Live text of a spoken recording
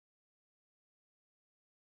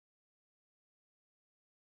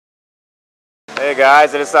Hey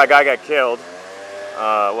guys, this guy got killed.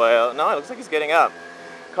 Well, no, it looks like he's getting up.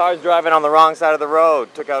 Car's driving on the wrong side of the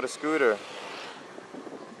road, took out a scooter.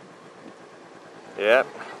 Yep,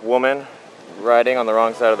 woman riding on the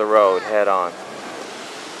wrong side of the road, head on.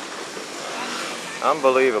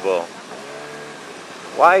 Unbelievable.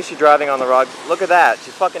 Why is she driving on the wrong? Look at that, she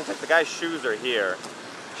fucking took the guy's shoes are here.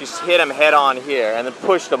 She hit him head on here and then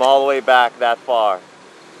pushed him all the way back that far.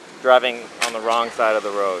 Driving on the wrong side of the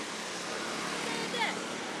road.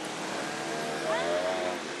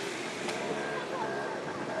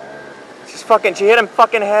 She hit him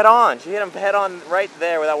fucking head on. She hit him head on right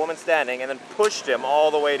there where that woman's standing and then pushed him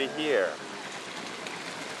all the way to here.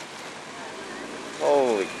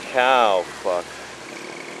 Holy cow, fuck.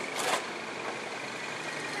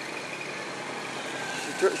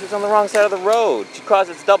 She's on the wrong side of the road. She crossed,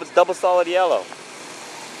 it's double solid yellow.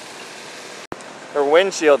 Her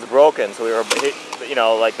windshield's broken, so we were, you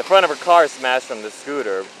know, like the front of her car smashed from the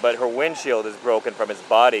scooter, but her windshield is broken from his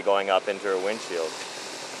body going up into her windshield.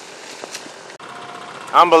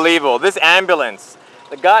 Unbelievable. This ambulance,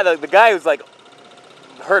 the guy who's like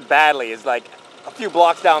hurt badly is like a few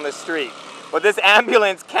blocks down the street. But this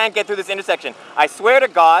ambulance can't get through this intersection. I swear to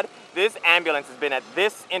God, this ambulance has been at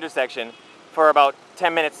this intersection for about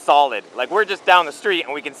 10 minutes solid. Like we're just down the street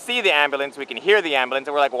and we can see the ambulance, we can hear the ambulance,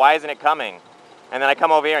 and we're like, why isn't it coming? And then I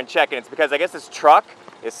come over here and check, and it's because I guess this truck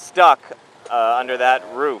is stuck under that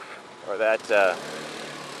roof, or that...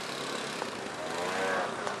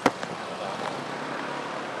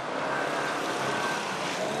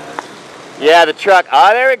 Yeah, the truck.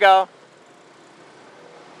 Ah, there we go.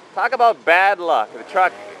 Talk about bad luck. The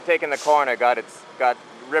truck taking the corner got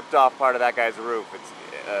ripped off part of that guy's roof.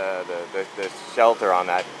 It's the shelter on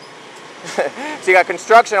that. So you got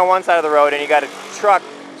construction on one side of the road, and you got a truck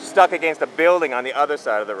stuck against a building on the other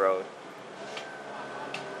side of the road.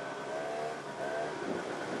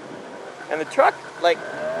 And the truck, like,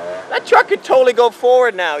 that truck could totally go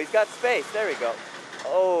forward now. He's got space. There we go.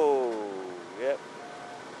 Oh, yep.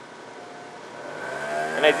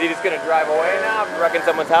 And is he just going to drive away now, wrecking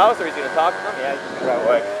someone's house, or is he going to talk to them? Yeah, he's just going to drive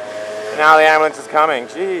away. Now the ambulance is coming.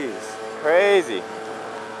 Jeez, crazy.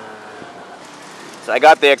 So I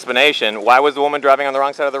got the explanation. Why was the woman driving on the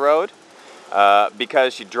wrong side of the road?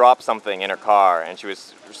 Because she dropped something in her car and she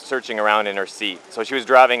was searching around in her seat. So she was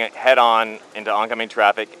driving head on into oncoming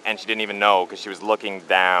traffic and she didn't even know because she was looking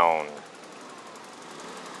down.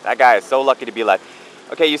 That guy is so lucky to be alive.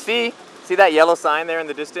 Okay, you see that yellow sign there in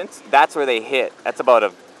the distance? That's where they hit. That's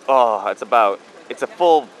about it's a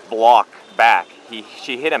full block back.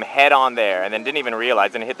 She hit him head on there and then didn't even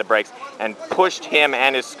realize, and hit the brakes and pushed him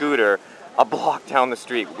and his scooter a block down the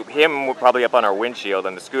street. Him probably up on our windshield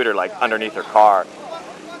and the scooter like underneath her car.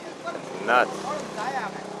 That's nuts.